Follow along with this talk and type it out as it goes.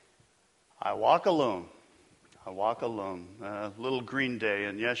I walk alone. I walk alone. Little Green Day,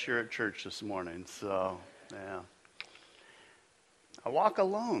 and yes, you're at church this morning, so, yeah. I walk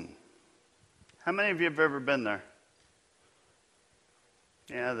alone. How many of you have ever been there?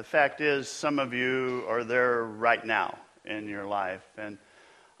 Yeah, the fact is, some of you are there right now in your life, and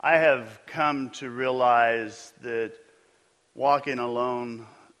I have come to realize that walking alone,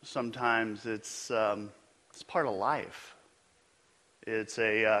 sometimes it's part of life. It's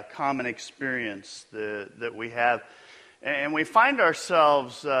a common experience that we have. And we find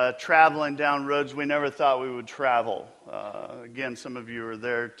ourselves traveling down roads we never thought we would travel. Again, some of you are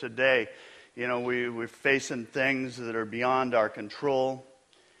there today. You know, we're facing things that are beyond our control.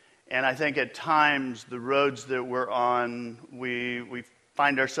 And I think at times the roads that we're on, we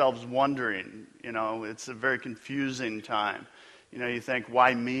find ourselves wondering. You know, it's a very confusing time. You know, you think,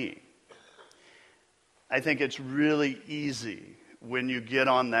 why me? I think it's really easy when you get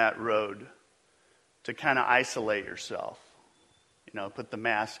on that road to kind of isolate yourself, you know, put the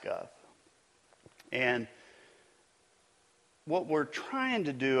mask up. And what we're trying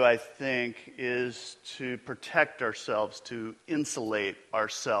to do, I think, is to protect ourselves, to insulate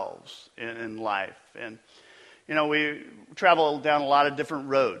ourselves in life. And, you know, we travel down a lot of different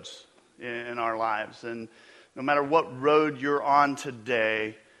roads in our lives. And no matter what road you're on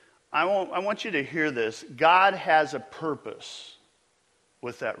today, I want you to hear this. God has a purpose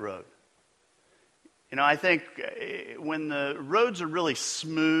with that road. You know, I think when the roads are really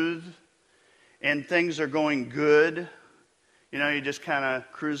smooth and things are going good, you know, you're just kind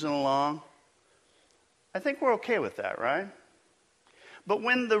of cruising along, I think we're okay with that, right? But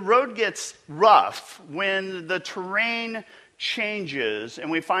when the road gets rough, when the terrain changes and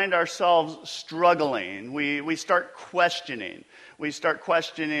we find ourselves struggling, we start questioning. We start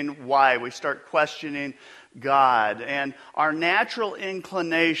questioning why. We start questioning God. And our natural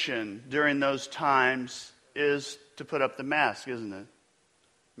inclination during those times is to put up the mask, isn't it?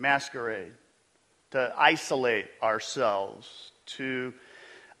 Masquerade. To isolate ourselves.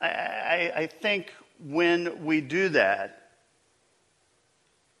 I think when we do that,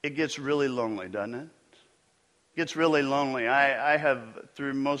 it gets really lonely, doesn't it? It gets really lonely. I have,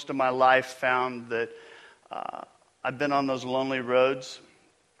 through most of my life, found that I've been on those lonely roads.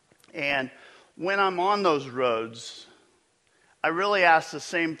 And when I'm on those roads, I really ask the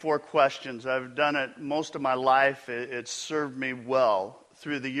same 4 questions. I've done it most of my life. It's served me well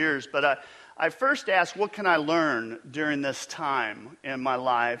through the years. But I first ask, what can I learn during this time in my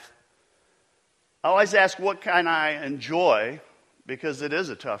life? I always ask, what can I enjoy? Because it is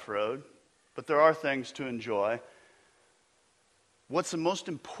a tough road, but there are things to enjoy. What's the most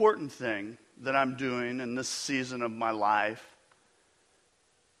important thing that I'm doing in this season of my life?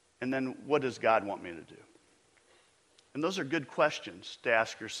 And then what does God want me to do? And those are good questions to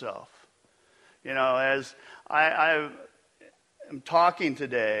ask yourself. You know, as I am talking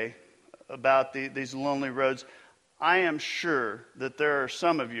today about these lonely roads, I am sure that there are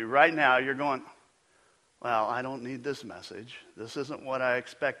some of you right now, you're going, well, I don't need this message. This isn't what I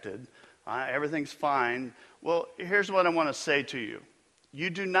expected. Everything's fine. Well, here's what I want to say to you. You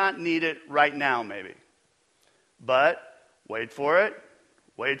do not need it right now, maybe. But wait for it.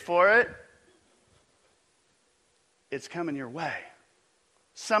 Wait for it. It's coming your way.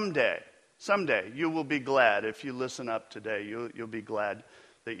 Someday, you will be glad if you listen up today. You'll be glad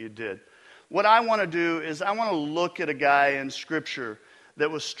that you did. What I want to do is I want to look at a guy in Scripture that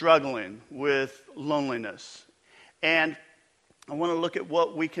was struggling with loneliness. And I want to look at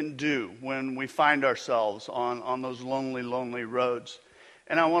what we can do when we find ourselves on those lonely, lonely roads.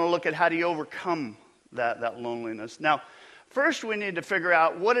 And I want to look at how do you overcome that loneliness. Now, first we need to figure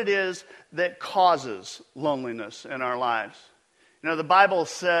out what it is that causes loneliness in our lives. You know, the Bible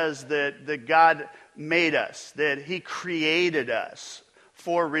says that God made us, that He created us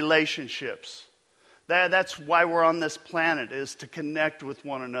for relationships. That's why we're on this planet, is to connect with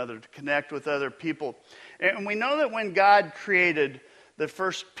one another, to connect with other people. And we know that when God created the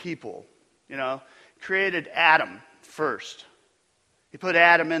first people, you know, created Adam first. He put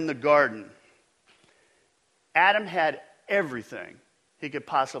Adam in the garden. Adam had everything he could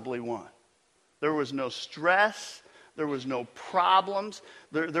possibly want. There was no stress. There was no problems.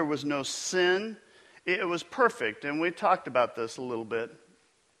 There was no sin. It was perfect. And we talked about this a little bit.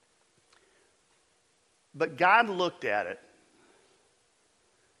 But God looked at it,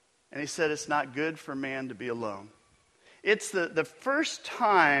 and He said, it's not good for man to be alone. It's the first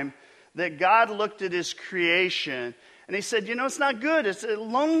time that God looked at His creation, and He said, you know, it's not good.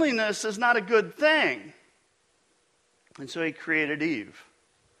 Loneliness is not a good thing. And so He created Eve.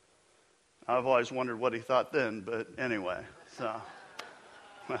 I've always wondered what He thought then, but anyway. So,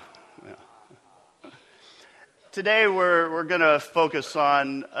 Yeah. Today we're going to focus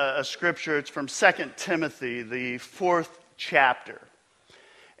on a scripture. It's from 2 Timothy, the 4th chapter.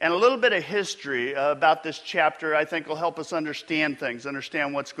 And a little bit of history about this chapter I think will help us understand things,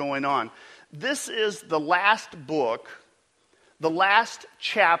 understand what's going on. This is the last book, the last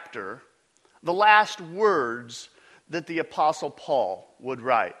chapter, the last words that the Apostle Paul would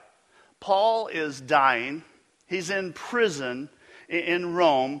write. Paul is dying. He's in prison in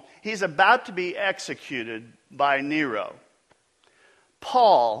Rome. He's about to be executed by Nero.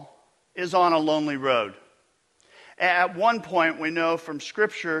 Paul is on a lonely road. At one point, we know from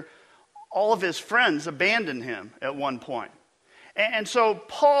Scripture, all of his friends abandoned him at one point. And so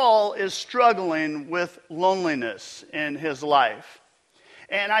Paul is struggling with loneliness in his life.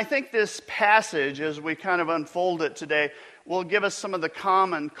 And I think this passage, as we kind of unfold it today, will give us some of the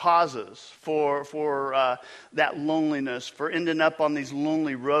common causes for that loneliness, for ending up on these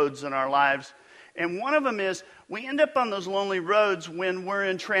lonely roads in our lives. And one of them is we end up on those lonely roads when we're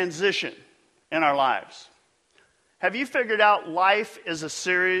in transition in our lives. Have you figured out life is a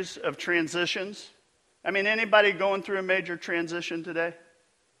series of transitions? I mean, anybody going through a major transition today?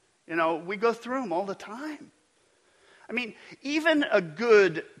 You know, we go through them all the time. I mean, even a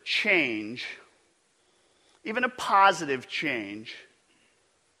good change, even a positive change,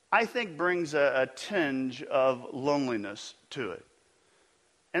 I think brings a tinge of loneliness to it.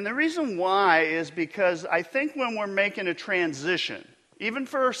 And the reason why is because I think when we're making a transition, even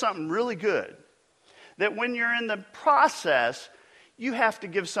for something really good, that when you're in the process, you have to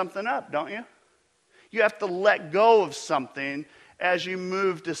give something up, don't you? You have to let go of something as you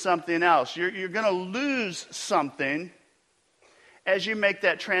move to something else. You're going to lose something as you make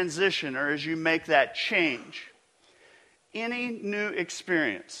that transition or as you make that change. Any new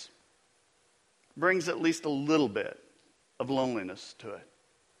experience brings at least a little bit of loneliness to it.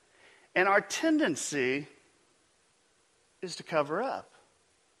 And our tendency is to cover up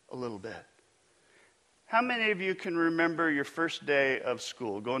a little bit. How many of you can remember your first day of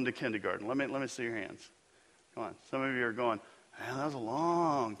school, going to kindergarten? Let me see your hands. Come on. Some of you are going, man, that was a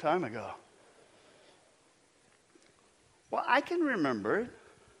long time ago. Well, I can remember it.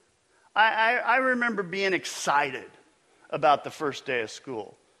 I remember being excited about the first day of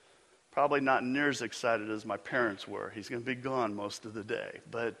school. Probably not near as excited as my parents were. He's going to be gone most of the day.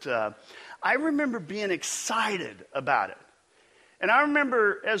 But I remember being excited about it. And I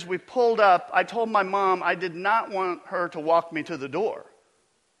remember as we pulled up, I told my mom I did not want her to walk me to the door.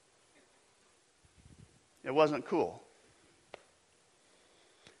 It wasn't cool.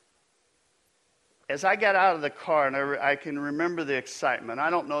 As I got out of the car, and I can remember the excitement. I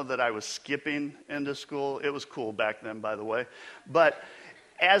don't know that I was skipping into school. It was cool back then, by the way. But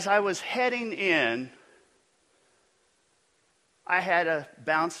as I was heading in, I had a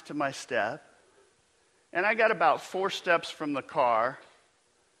bounce to my step. And I got about 4 steps from the car.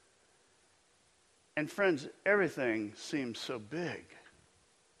 And friends, everything seemed so big.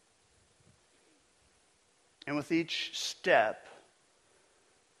 And with each step,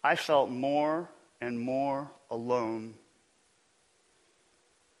 I felt more and more alone.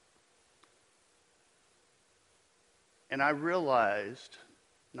 And I realized,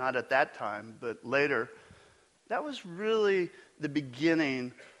 not at that time, but later, that was really the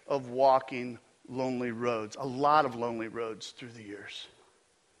beginning of walking lonely roads, a lot of lonely roads through the years.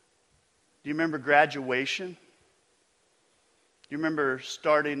 Do you remember graduation? Do you remember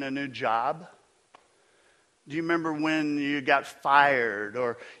starting a new job? Do you remember when you got fired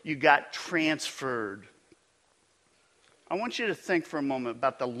or you got transferred? I want you to think for a moment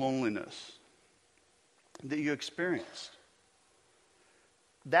about the loneliness that you experienced.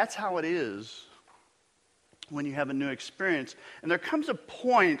 That's how it is when you have a new experience. And there comes a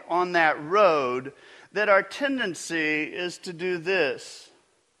point on that road that our tendency is to do this.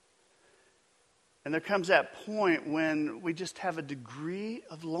 And there comes that point when we just have a degree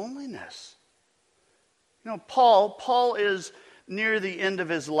of loneliness. You know, Paul is near the end of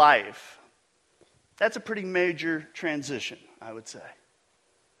his life. That's a pretty major transition, I would say.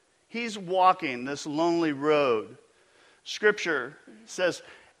 He's walking this lonely road. Scripture says,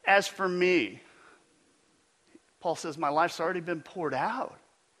 as for me, Paul says, my life's already been poured out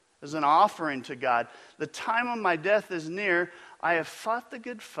as an offering to God. The time of my death is near. I have fought the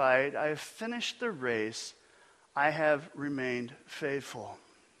good fight. I have finished the race. I have remained faithful.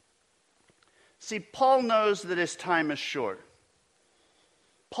 See, Paul knows that his time is short.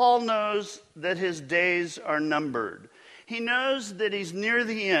 Paul knows that his days are numbered. He knows that he's near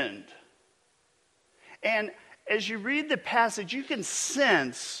the end. And as you read the passage, you can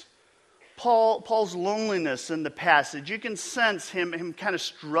sense Paul's loneliness in the passage. You can sense him kind of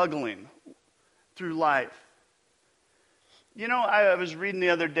struggling through life. You know, I was reading the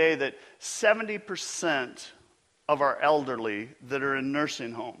other day that 70% of our elderly that are in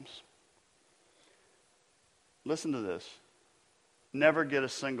nursing homes, listen to this, never get a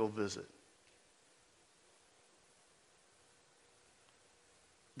single visit.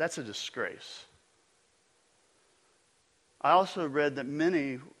 That's a disgrace. I also read that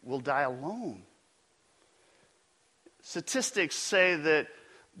many will die alone. Statistics say that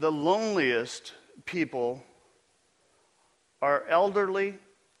the loneliest people are elderly,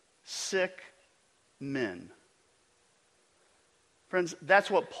 sick men. Friends, that's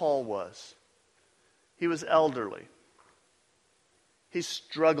what Paul was. He was elderly. He's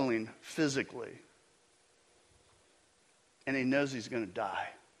struggling physically. And he knows he's going to die.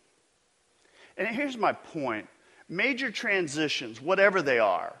 And here's my point. Major transitions, whatever they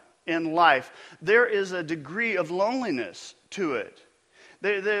are in life, there is a degree of loneliness to it.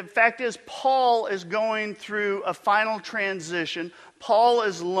 The fact is, Paul is going through a final transition. Paul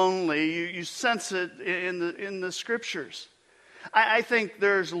is lonely. You sense it in the scriptures. I think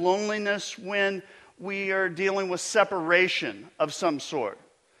there's loneliness when we are dealing with separation of some sort.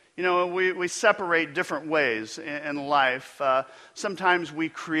 You know, we separate different ways in life. Sometimes we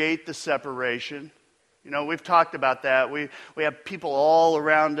create the separation. You know, we've talked about that. We have people all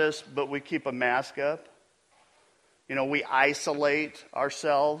around us, but we keep a mask up. You know, we isolate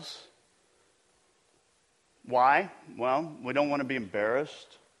ourselves. Why? Well, we don't want to be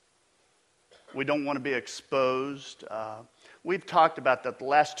embarrassed. We don't want to be exposed. We've talked about that the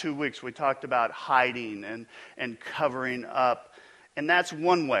last 2 weeks. We talked about hiding and covering up. And that's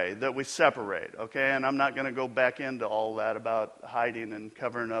one way that we separate, okay? And I'm not going to go back into all that about hiding and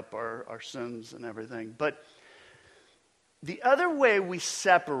covering up our sins and everything. But the other way we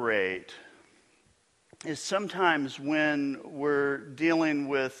separate is sometimes when we're dealing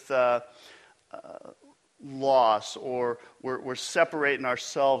with loss, or we're separating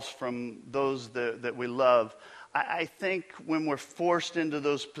ourselves from those that we love. I think when we're forced into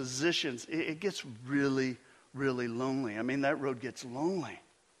those positions, it gets really, really lonely. I mean, that road gets lonely.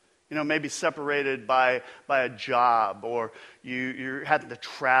 You know, maybe separated by a job, or you're having to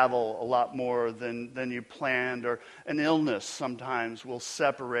travel a lot more than you planned, or an illness sometimes will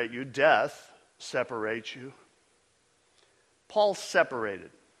separate you. Death separates you. Paul's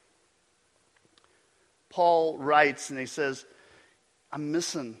separated. Paul writes and he says, I'm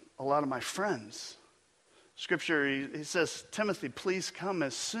missing a lot of my friends. Scripture, he says, Timothy, please come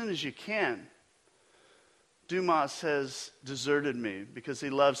as soon as you can. Dumas has deserted me because he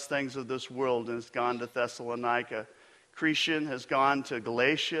loves things of this world and has gone to Thessalonica. Crescens has gone to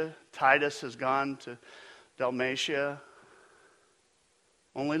Galatia. Titus has gone to Dalmatia.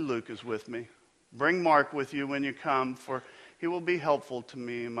 Only Luke is with me. Bring Mark with you when you come, for he will be helpful to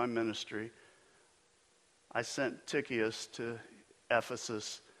me in my ministry. I sent Tychicus to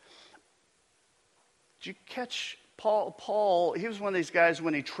Ephesus. Did you catch Paul? Paul, he was one of these guys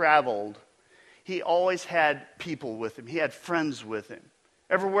when he traveled. He always had people with him. He had friends with him.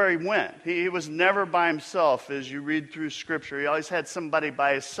 Everywhere he went. He was never by himself as you read through Scripture. He always had somebody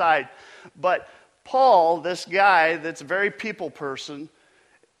by his side. But Paul, this guy that's a very people person,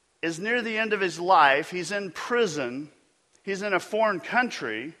 is near the end of his life. He's in prison. He's in a foreign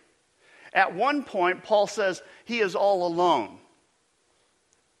country. At one point, Paul says he is all alone.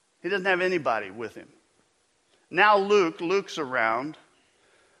 He doesn't have anybody with him. Now Luke's around,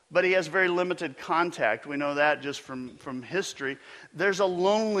 but he has very limited contact. We know that just from history. There's a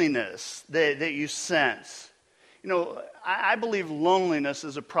loneliness that you sense. You know, I believe loneliness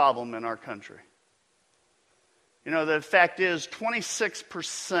is a problem in our country. You know, the fact is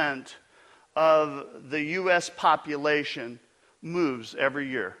 26% of the U.S. population moves every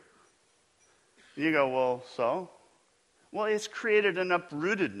year. You go, well, so? Well, it's created an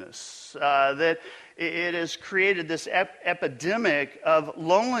uprootedness that it has created this epidemic of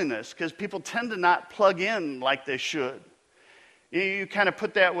loneliness because people tend to not plug in like they should. You kind of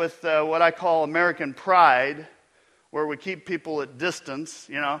put that with what I call American pride, where we keep people at distance.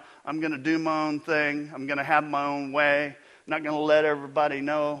 You know, I'm going to do my own thing. I'm going to have my own way. I'm not going to let everybody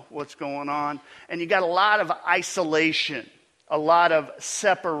know what's going on. And you got a lot of isolation, a lot of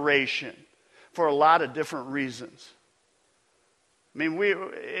separation for a lot of different reasons. I mean,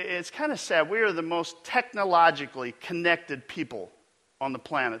 it's kind of sad. We are the most technologically connected people on the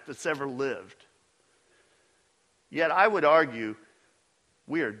planet that's ever lived. Yet I would argue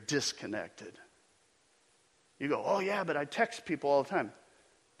we are disconnected. You go, oh yeah, but I text people all the time.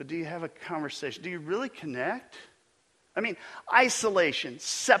 But do you have a conversation? Do you really connect? I mean, isolation,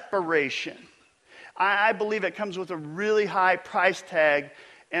 separation. I believe it comes with a really high price tag,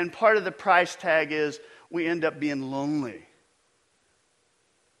 and part of the price tag is we end up being lonely.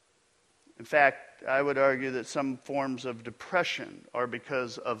 In fact, I would argue that some forms of depression are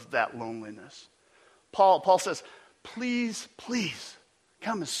because of that loneliness. Paul says, please, please,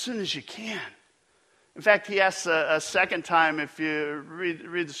 come as soon as you can. In fact, he asks a second time, if you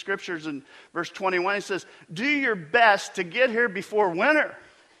read the scriptures in verse 21, he says, do your best to get here before winter.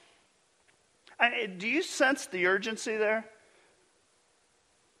 Do you sense the urgency there?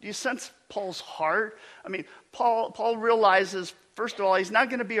 Do you sense Paul's heart? I mean, Paul realizes, first of all, he's not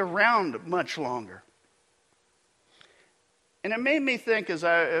going to be around much longer. And it made me think, as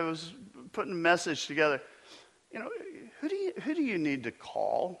I was putting a message together, who do you need to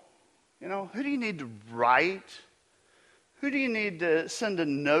call? Who do you need to write? Who do you need to send a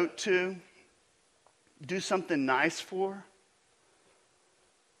note to? Do something nice for?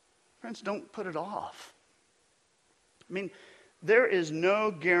 Friends, don't put it off. I mean, there is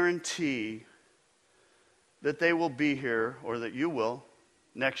no guarantee that they will be here, or that you will,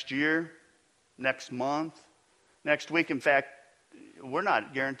 next year, next month, next week. In fact, we're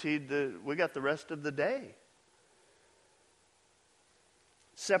not guaranteed that we got the rest of the day.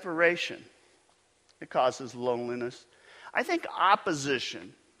 Separation, it causes loneliness. I think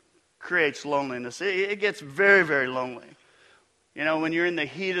opposition creates loneliness. It gets very, very lonely. When you're in the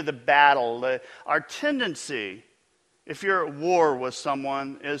heat of the battle, our tendency, if you're at war with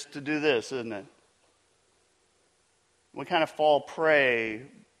someone, is to do this, isn't it? We kind of fall prey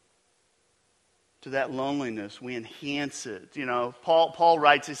to that loneliness. We enhance it. Paul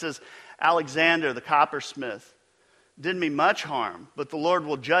writes, he says, Alexander, the coppersmith, did me much harm, but the Lord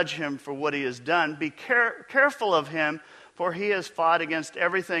will judge him for what he has done. Be careful of him, for he has fought against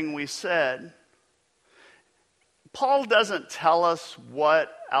everything we said. Paul doesn't tell us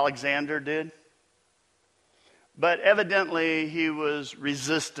what Alexander did, but evidently he was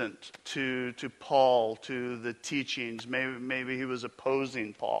resistant to Paul, to the teachings. Maybe he was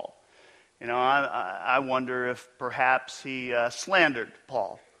opposing Paul. I wonder if perhaps he slandered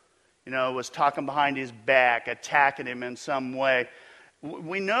Paul. Was talking behind his back, attacking him in some way.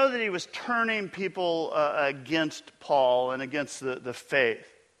 We know that he was turning people against Paul and against the faith.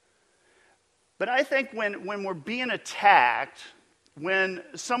 But I think when we're being attacked, when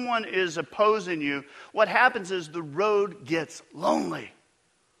someone is opposing you, what happens is the road gets lonely.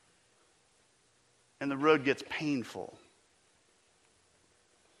 And the road gets painful.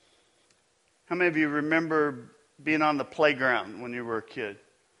 How many of you remember being on the playground when you were a kid?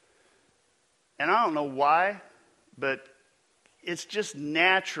 And I don't know why, but it's just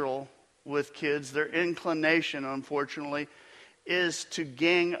natural with kids. Their inclination, unfortunately, is to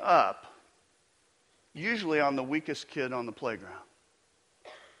gang up, usually on the weakest kid on the playground,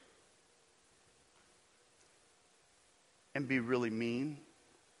 and be really mean,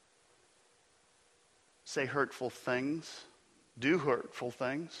 say hurtful things, do hurtful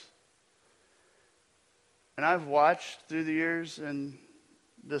things. And I've watched through the years, and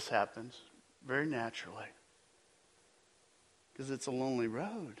this happens very naturally. Because it's a lonely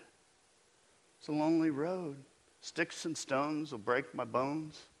road. It's a lonely road. Sticks and stones will break my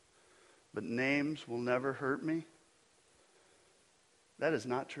bones, but names will never hurt me. That is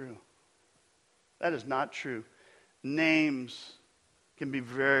not true. That is not true. Names can be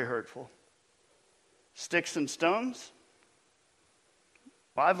very hurtful. Sticks and stones?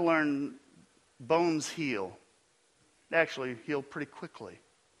 Well, I've learned bones heal. They actually heal pretty quickly.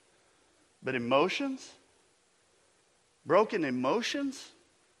 But emotions? Broken emotions?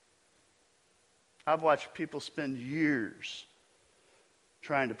 I've watched people spend years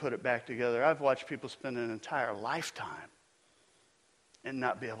trying to put it back together. I've watched people spend an entire lifetime and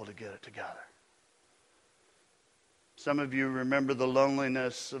not be able to get it together. Some of you remember the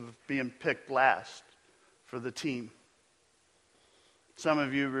loneliness of being picked last for the team. Some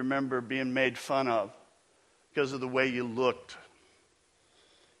of you remember being made fun of because of the way you looked.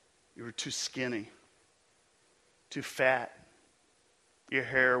 You were too skinny, too fat. Your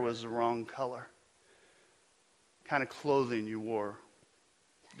hair was the wrong color. Kind of clothing you wore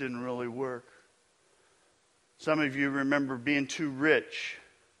didn't really work. Some of you remember being too rich.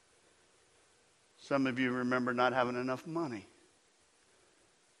 Some of you remember not having enough money.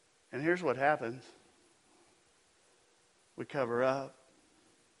 And here's what happens. We cover up.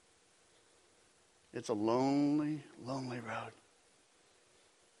 It's a lonely, lonely road.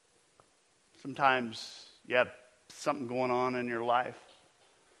 Sometimes you have something going on in your life.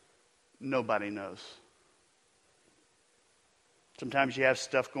 Nobody knows. Sometimes you have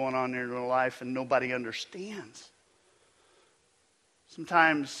stuff going on in your life and nobody understands.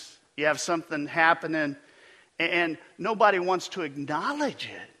 Sometimes you have something happening and nobody wants to acknowledge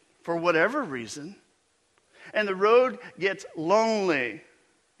it for whatever reason. And the road gets lonely.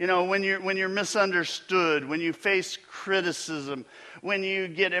 You know, when you're misunderstood, when you face criticism, when you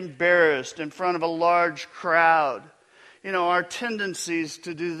get embarrassed in front of a large crowd. You know, our tendencies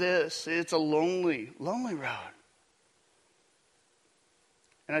to do this, it's a lonely, lonely road.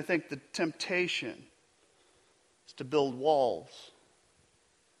 And I think the temptation is to build walls.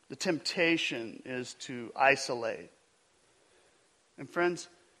 The temptation is to isolate. And friends,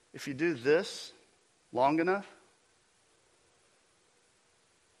 if you do this long enough,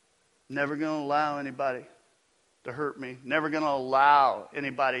 never going to allow anybody to hurt me. Never going to allow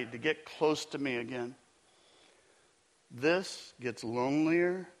anybody to get close to me again. This gets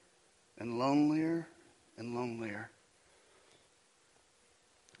lonelier and lonelier and lonelier.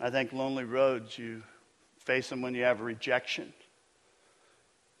 I think lonely roads, you face them when you have rejection.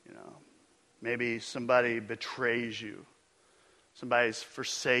 You know, maybe somebody betrays you. Somebody's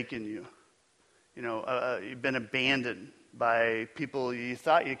forsaken you. You know, you've been abandoned by people you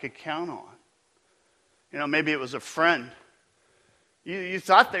thought you could count on. You know, maybe it was a friend. You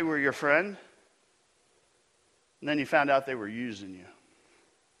thought they were your friend, and then you found out they were using you.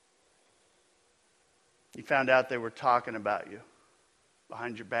 You found out they were talking about you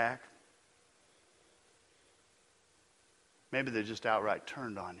behind your back. Maybe they just outright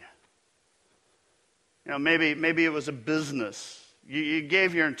turned on you. You know, maybe it was a business. You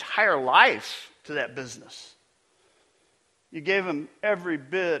gave your entire life to that business. You gave them every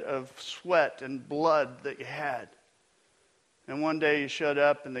bit of sweat and blood that you had. And one day you showed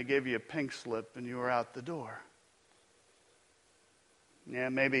up and they gave you a pink slip and you were out the door. Yeah,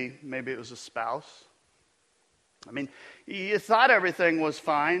 maybe it was a spouse. I mean, you thought everything was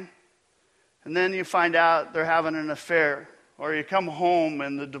fine, and then you find out they're having an affair, or you come home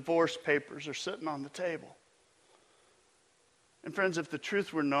and the divorce papers are sitting on the table. And friends, if the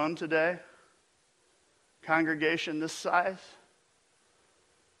truth were known today, congregation this size,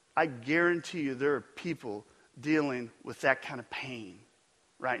 I guarantee you there are people dealing with that kind of pain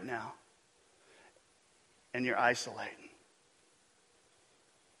right now. And you're isolating.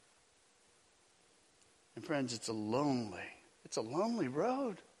 And friends, it's a lonely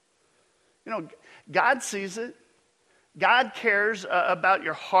road. You know, God sees it. God cares about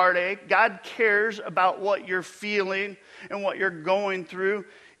your heartache. God cares about what you're feeling and what you're going through.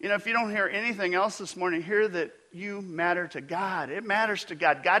 You know, if you don't hear anything else this morning, hear that you matter to God. It matters to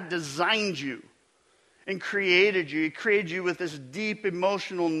God. God designed you and created you. He created you with this deep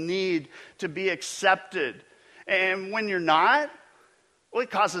emotional need to be accepted. And when you're not, well,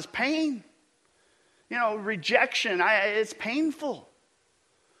 it causes pain. You know, rejection, it's painful.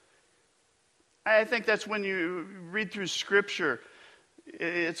 I think that's when you read through Scripture,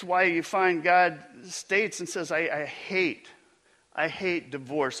 it's why you find God states and says, I hate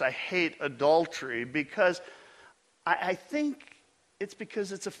divorce, I hate adultery, because I think it's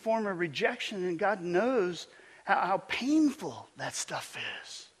because it's a form of rejection, and God knows how painful that stuff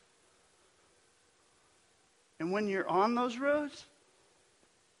is. And when you're on those roads,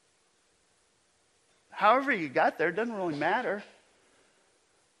 however you got there, doesn't really matter.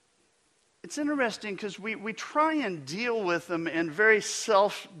 It's interesting because we try and deal with them in very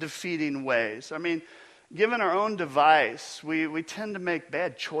self-defeating ways. I mean, given our own device, we tend to make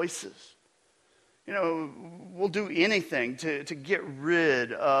bad choices. You know, we'll do anything to get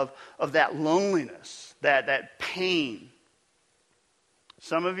rid of that loneliness, that pain.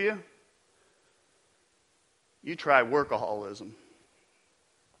 Some of you try workaholism.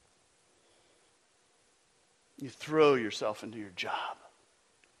 You throw yourself into your job.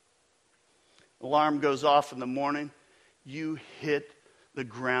 Alarm goes off in the morning. You hit the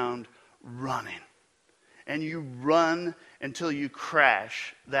ground running. And you run until you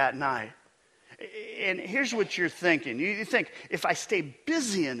crash that night. And here's what you're thinking. You think, if I stay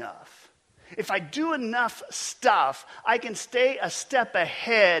busy enough, if I do enough stuff, I can stay a step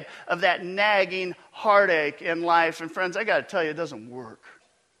ahead of that nagging heartache in life. And friends, I got to tell you, it doesn't work.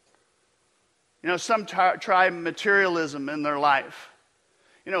 You know, some try materialism in their life.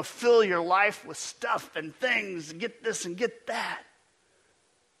 You know, fill your life with stuff and things, get this and get that.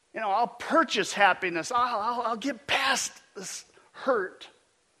 You know, I'll purchase happiness. I'll get past this hurt.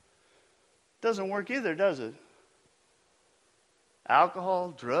 Doesn't work either, does it?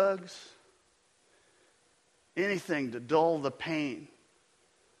 Alcohol, drugs, anything to dull the pain.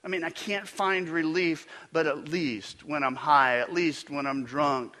 I mean, I can't find relief, but at least when I'm high, at least when I'm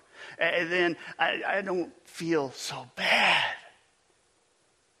drunk, and then I don't feel so bad.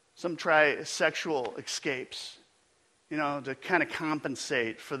 Some try sexual escapes. to kind of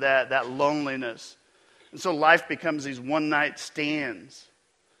compensate for that loneliness. And so life becomes these one-night stands,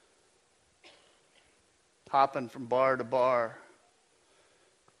 hopping from bar to bar.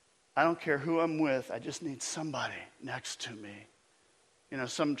 I don't care who I'm with, I just need somebody next to me.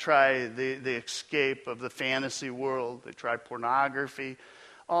 Some try the escape of the fantasy world. They try pornography,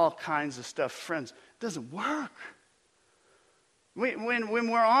 all kinds of stuff. Friends, it doesn't work. When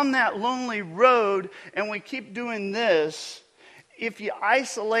we're on that lonely road and we keep doing this, if you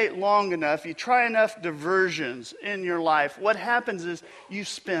isolate long enough, you try enough diversions in your life, what happens is you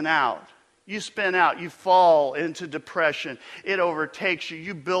spin out. You spin out. You fall into depression. It overtakes you.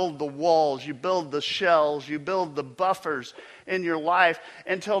 You build the walls. You build the shells. You build the buffers in your life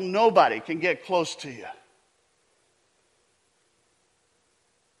until nobody can get close to you.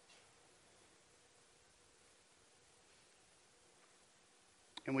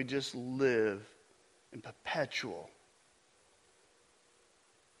 And we just live in perpetual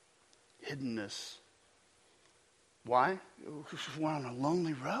hiddenness. Why? Because we're on a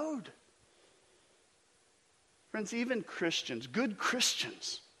lonely road. Friends, even Christians, good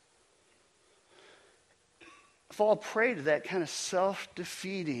Christians, fall prey to that kind of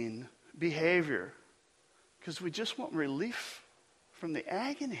self-defeating behavior because we just want relief from the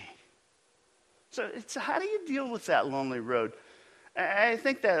agony. So how do you deal with that lonely road? I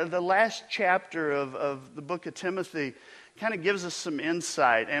think that the last chapter of the book of Timothy kind of gives us some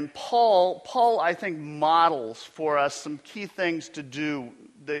insight. And Paul, I think, models for us some key things to do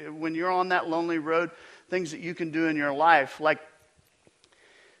when you're on that lonely road, things that you can do in your life. Like,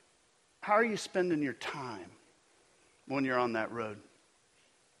 how are you spending your time when you're on that road?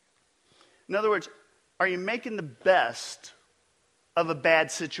 In other words, are you making the best of a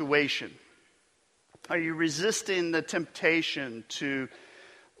bad situation? Are you resisting the temptation to,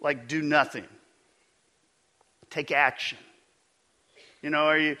 do nothing? Take action.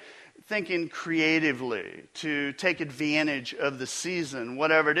 Are you thinking creatively to take advantage of the season,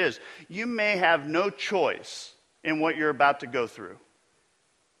 whatever it is? You may have no choice in what you're about to go through.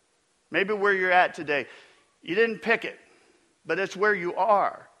 Maybe where you're at today, you didn't pick it, but it's where you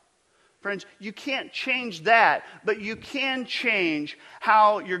are. Friends, you can't change that, but you can change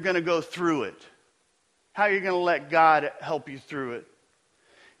how you're going to go through it. How you're going to let God help you through it.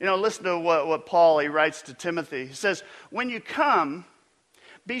 Listen to what Paul, he writes to Timothy. He says, when you come,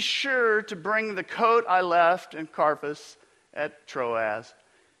 be sure to bring the coat I left in Carpus at Troas,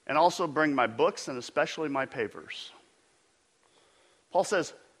 and also bring my books and especially my papers. Paul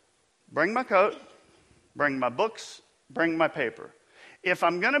says, bring my coat, bring my books, bring my paper. If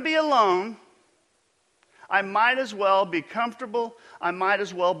I'm going to be alone, I might as well be comfortable. I might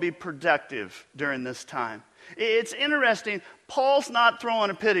as well be productive during this time. It's interesting. Paul's not throwing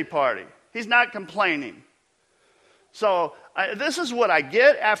a pity party. He's not complaining. So this is what I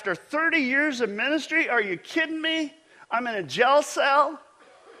get after 30 years of ministry. Are you kidding me? I'm in a jail cell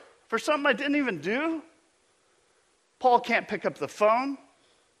for something I didn't even do. Paul can't pick up the phone.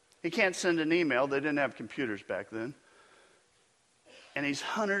 He can't send an email. They didn't have computers back then. And he's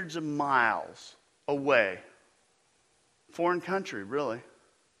hundreds of miles away. Foreign country, really.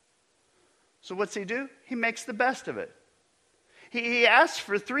 So what's he do? He makes the best of it. He asks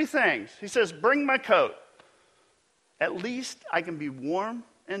for three things. He says, bring my coat. At least I can be warm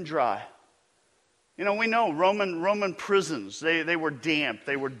and dry. We know Roman prisons, they were damp,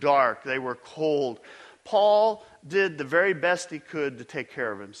 they were dark, they were cold. Paul did the very best he could to take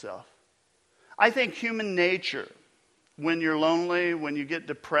care of himself. I think human nature, when you're lonely, when you get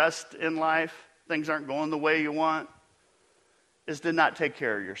depressed in life, things aren't going the way you want, is to not take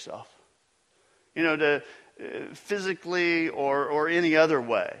care of yourself. To physically or any other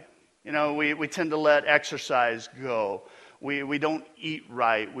way. We tend to let exercise go. We don't eat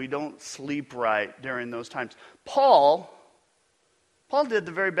right. We don't sleep right during those times. Paul did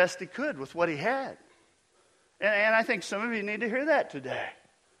the very best he could with what he had. And I think some of you need to hear that today.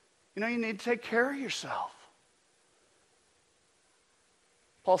 You need to take care of yourself.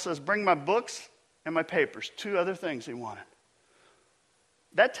 Paul says, bring my books and my papers. Two other things he wanted.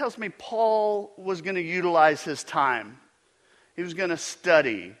 That tells me Paul was going to utilize his time. He was going to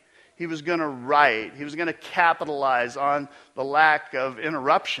study. He was going to write. He was going to capitalize on the lack of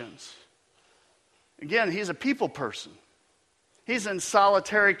interruptions. Again, he's a people person. He's in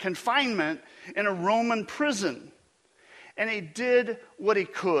solitary confinement in a Roman prison. And he did what he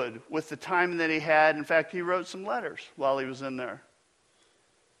could with the time that he had. In fact, he wrote some letters while he was in there.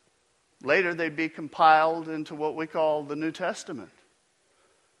 Later, they'd be compiled into what we call the New Testament.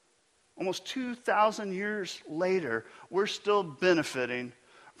 Almost 2,000 years later, we're still benefiting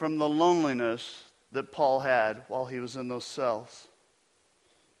from the loneliness that Paul had while he was in those cells.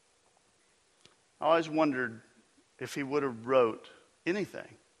 I always wondered if he would have wrote anything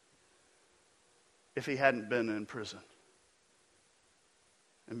if he hadn't been in prison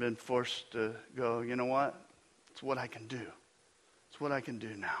and been forced to go, you know what? It's what I can do. It's what I can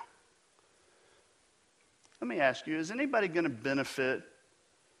do now. Let me ask you, is anybody going to benefit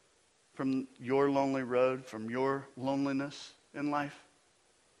from your lonely road, from your loneliness in life?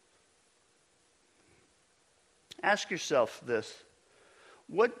 Ask yourself this.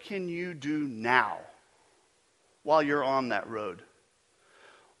 What can you do now while you're on that road?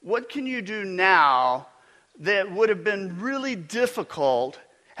 What can you do now that would have been really difficult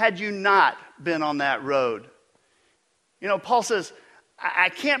had you not been on that road? You know, Paul says, I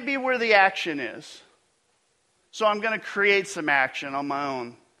can't be where the action is, so I'm going to create some action on my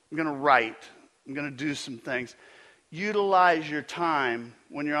own. I'm going to write. I'm going to do some things. Utilize your time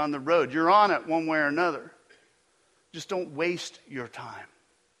when you're on the road. You're on it one way or another. Just don't waste your time.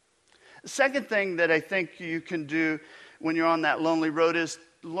 The second thing that I think you can do when you're on that lonely road is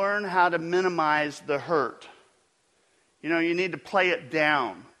learn how to minimize the hurt. You know, you need to play it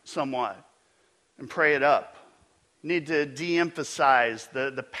down somewhat and pray it up. You need to de-emphasize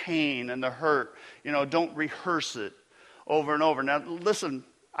the pain and the hurt. You know, don't rehearse it over and over. Now, listen,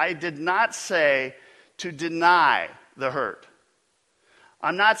 I did not say to deny the hurt.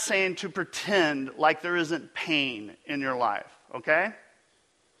 I'm not saying to pretend like there isn't pain in your life, okay?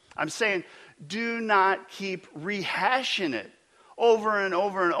 I'm saying do not keep rehashing it over and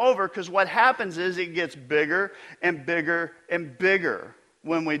over and over, because what happens is it gets bigger and bigger and bigger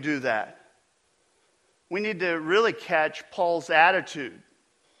when we do that. We need to really catch Paul's attitude.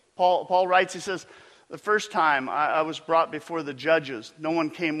 Paul writes, he says, the first time I was brought before the judges, no one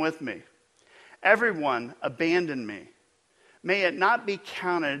came with me. Everyone abandoned me. May it not be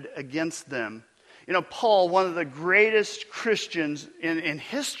counted against them. You know, Paul, one of the greatest Christians in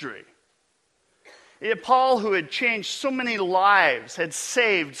history. Paul, who had changed so many lives, had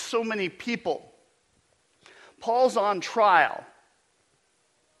saved so many people. Paul's on trial.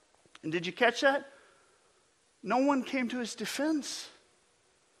 And did you catch that? No one came to his defense.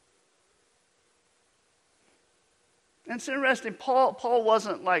 And it's interesting, Paul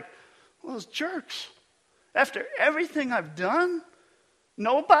wasn't like, well, those jerks. After everything I've done,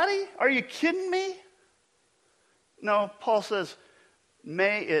 nobody? Are you kidding me? No, Paul says,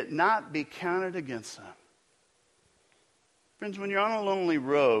 may it not be counted against them. Friends, when you're on a lonely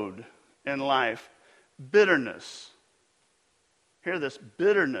road in life, bitterness, hear this,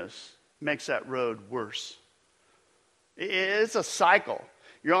 bitterness makes that road worse. It's a cycle.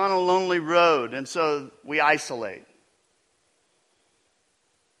 You're on a lonely road, and so we isolate.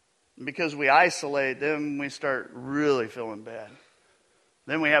 Because we isolate, then we start really feeling bad.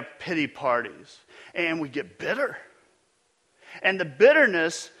 Then we have pity parties, and we get bitter. And the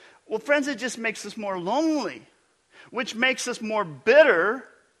bitterness, well, friends, it just makes us more lonely, which makes us more bitter.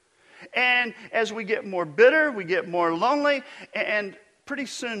 And as we get more bitter, we get more lonely, and pretty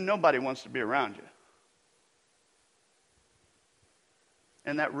soon nobody wants to be around you.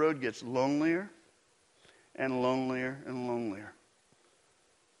 And that road gets lonelier and lonelier and lonelier.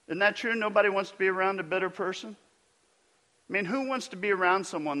 Isn't that true? Nobody wants to be around a bitter person. I mean, who wants to be around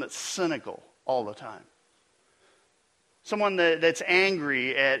someone that's cynical all the time? Someone that's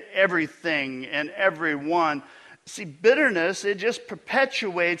angry at everything and everyone. See, bitterness, it just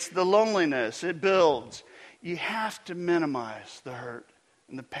perpetuates the loneliness. It builds. You have to minimize the hurt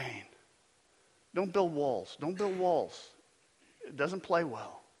and the pain. Don't build walls. Don't build walls. It doesn't play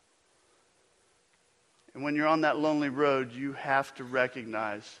well. And when you're on that lonely road, you have to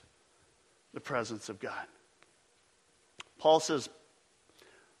recognize the presence of God. Paul says,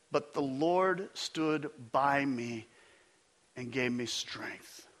 but the Lord stood by me and gave me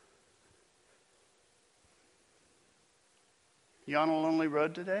strength. You on a lonely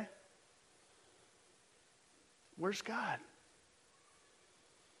road today? Where's God?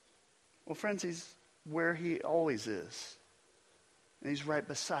 Well, friends, he's where he always is. And he's right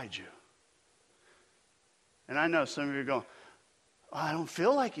beside you. And I know some of you are going, oh, I don't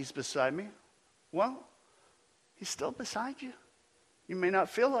feel like he's beside me. Well, he's still beside you. You may not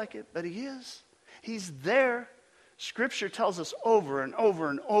feel like it, but he is. He's there. Scripture tells us over and over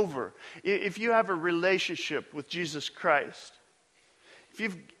and over. If you have a relationship with Jesus Christ, if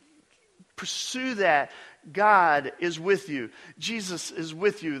you pursue that, God is with you. Jesus is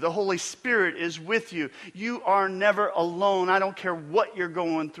with you. The Holy Spirit is with you. You are never alone. I don't care what you're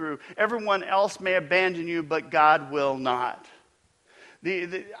going through. Everyone else may abandon you, but God will not.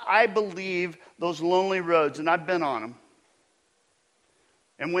 I believe those lonely roads, and I've been on them,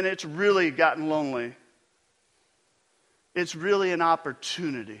 And when it's really gotten lonely, it's really an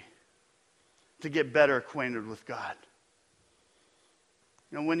opportunity to get better acquainted with God.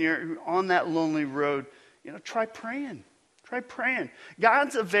 When you're on that lonely road, try praying. Try praying.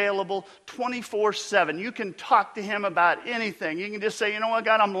 God's available 24/7. You can talk to him about anything. You can just say, you know what,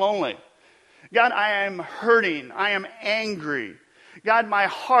 God, I'm lonely. God, I am hurting. I am angry. God, my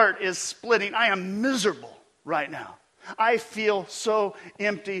heart is splitting. I am miserable right now. I feel so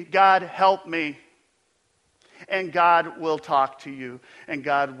empty. God, help me. And God will talk to you, and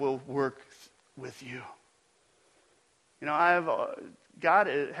God will work with you. God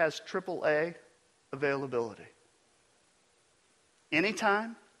has AAA availability.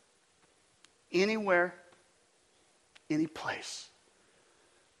 Anytime, anywhere, any place.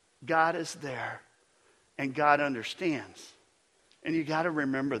 God is there, and God understands. And you got to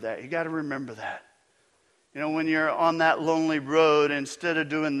remember that. You got to remember that. When you're on that lonely road, instead of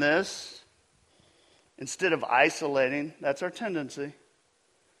doing this, instead of isolating, that's our tendency.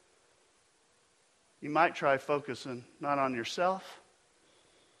 You might try focusing not on yourself,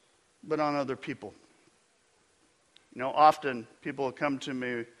 but on other people. Often people will come to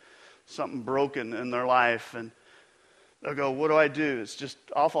me, something broken in their life, and they'll go, what do I do? It's just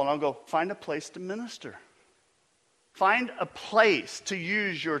awful. And I'll go, find a place to minister. Find a place to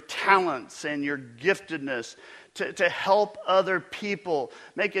use your talents and your giftedness to help other people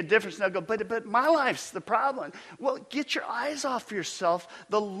make a difference. And they'll go, but my life's the problem. Well, get your eyes off yourself.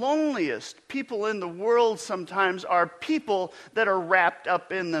 The loneliest people in the world sometimes are people that are wrapped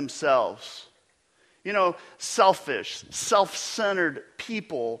up in themselves. Selfish, self-centered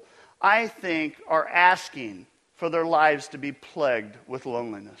people, I think, are asking for their lives to be plagued with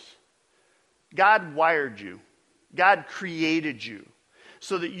loneliness. God wired you. God created you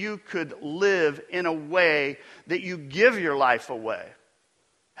so that you could live in a way that you give your life away.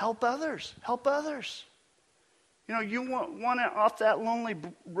 Help others. Help others. You want it off that lonely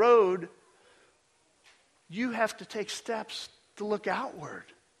road, you have to take steps to look outward.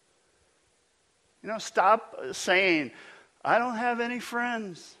 Stop saying, I don't have any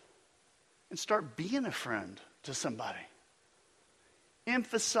friends, and start being a friend to somebody.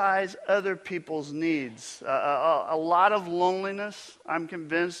 Emphasize other people's needs. A lot of loneliness, I'm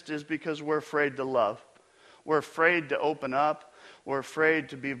convinced, is because we're afraid to love. We're afraid to open up. We're afraid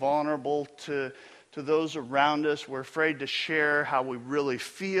to be vulnerable to those around us. We're afraid to share how we really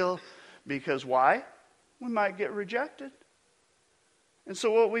feel. Because why? We might get rejected. And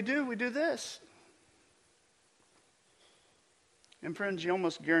so what we do this. And friends, you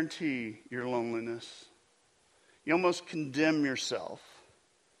almost guarantee your loneliness. You almost condemn yourself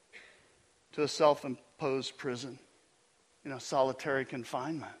to a self-imposed prison, solitary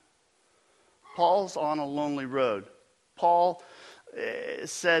confinement. Paul's on a lonely road. Paul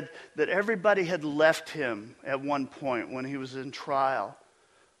said that everybody had left him at one point when he was in trial.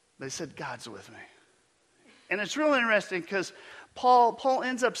 They said, God's with me. And it's really interesting because Paul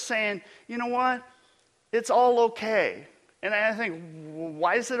ends up saying, you know what? It's all okay. And I think, well,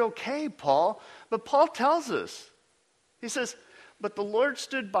 why is it okay, Paul? But Paul tells us. He says, but the Lord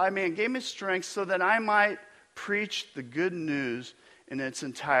stood by me and gave me strength so that I might preach the good news in its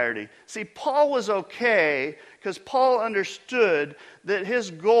entirety. See, Paul was okay because Paul understood that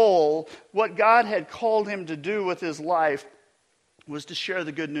his goal, what God had called him to do with his life, was to share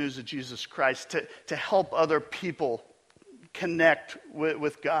the good news of Jesus Christ, to help other people connect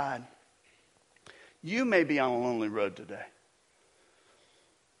with God. You may be on a lonely road today.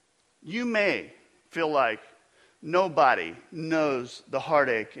 You may feel like nobody knows the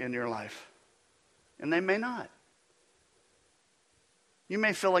heartache in your life. And they may not. You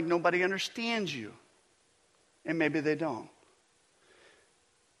may feel like nobody understands you. And maybe they don't.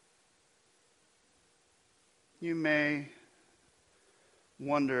 You may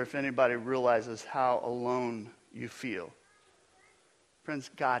wonder if anybody realizes how alone you feel. Friends,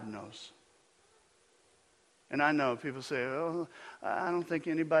 God knows. And I know people say, oh, I don't think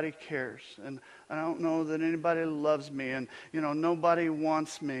anybody cares. And I don't know that anybody loves me. And, nobody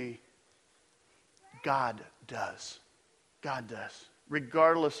wants me. God does. God does.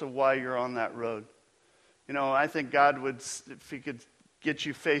 Regardless of why you're on that road. I think God would, if he could get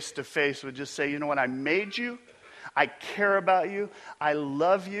you face to face, would just say, you know what, I made you. I care about you. I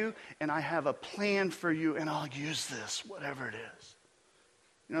love you. And I have a plan for you. And I'll use this, whatever it is.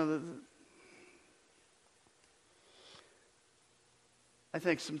 I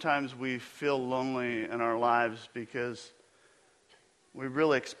think sometimes we feel lonely in our lives because we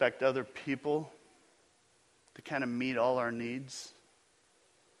really expect other people to kind of meet all our needs.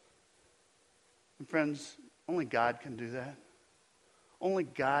 And friends, only God can do that. only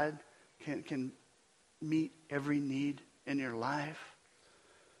God can meet every need in your life.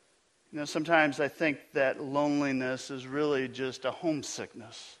 You know, sometimes I think that loneliness is really just a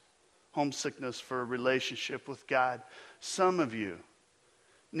homesickness for a relationship with God. Some of you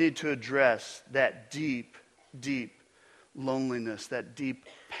need to address that deep, deep loneliness, that deep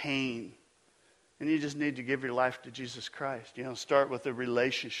pain. And you just need to give your life to Jesus Christ. You know, start with a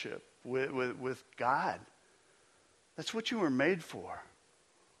relationship with God. That's what you were made for.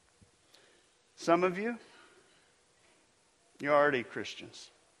 Some of you, you're already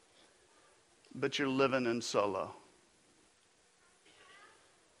Christians, but you're living in solo.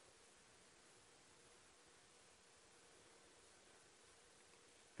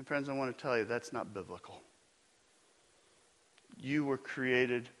 And friends, I want to tell you, that's not biblical. You were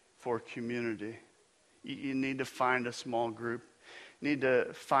created for community. You need to find a small group. You need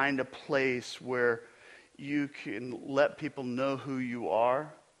to find a place where you can let people know who you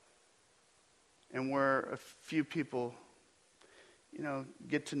are, and where a few people, you know,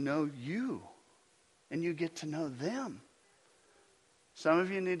 get to know you, and you get to know them. Some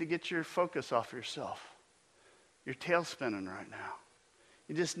of you need to get your focus off yourself. You're tail spinning right now.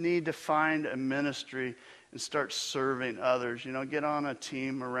 You just need to find a ministry and start serving others. You know, get on a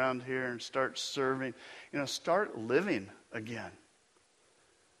team around here and start serving. You know, start living again.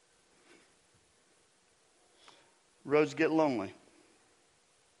 Roads get lonely.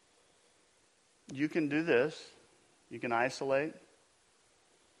 You can do this. You can isolate.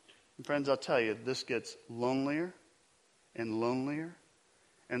 And friends, I'll tell you, this gets lonelier and lonelier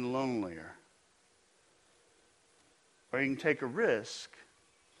and lonelier. Or you can take a risk.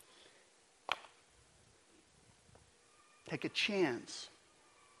 Take a chance.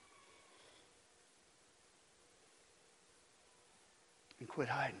 And quit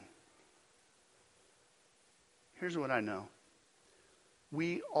hiding. Here's what I know.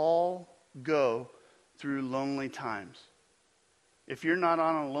 We all go through lonely times. If you're not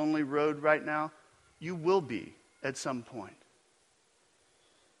on a lonely road right now, you will be at some point.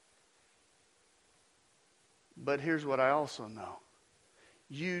 But here's what I also know.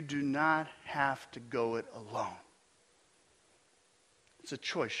 You do not have to go it alone. It's a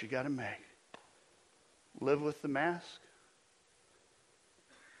choice you got to make. Live with the mask,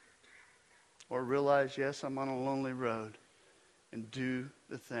 or realize, yes, I'm on a lonely road, and do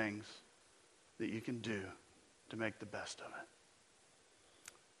the things that you can do to make the best of it.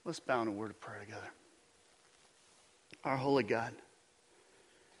 Let's bow in a word of prayer together. Our holy God,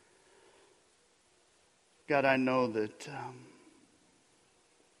 God, I know that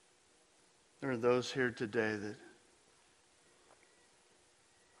there are those here today that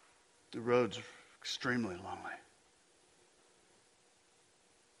the road's extremely lonely.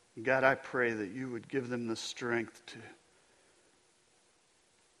 God, I pray that you would give them the strength to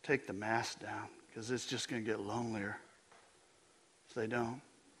take the mask down, because it's just going to get lonelier if they don't.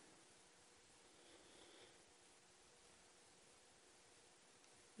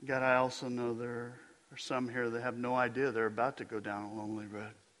 God, I also know there are some here that have no idea they're about to go down a lonely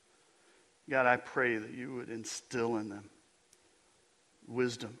road. God, I pray that you would instill in them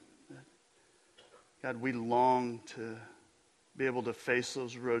wisdom. God, we long to be able to face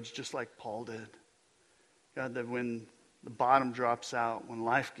those roads just like Paul did. God, that when the bottom drops out, when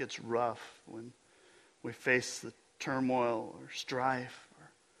life gets rough, when we face the turmoil or strife or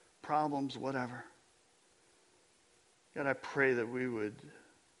problems, whatever, God, I pray that we would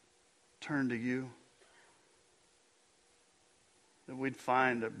turn to you, that we'd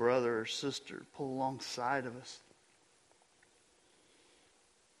find a brother or sister to pull alongside of us.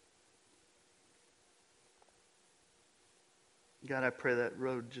 God, I pray that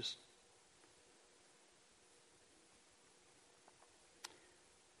road just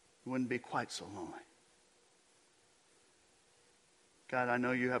wouldn't be quite so lonely. God, I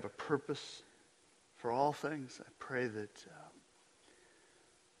know you have a purpose for all things. I pray that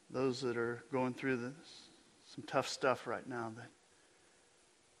those that are going through some tough stuff right now, that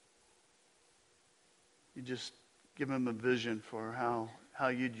you just give them a vision for how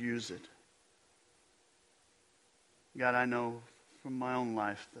you'd use it. God, I know from my own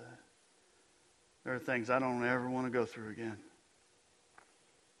life that there are things I don't ever want to go through again.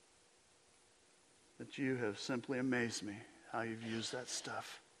 But you have simply amazed me how you've used that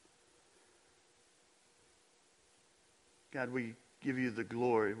stuff. God, we give you the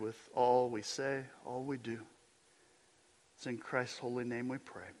glory with all we say, all we do. It's in Christ's holy name we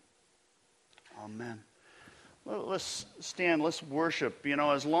pray. Amen. Well, let's stand, let's worship. You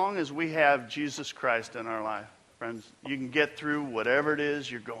know, as long as we have Jesus Christ in our life, friends, you can get through whatever it is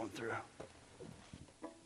you're going through.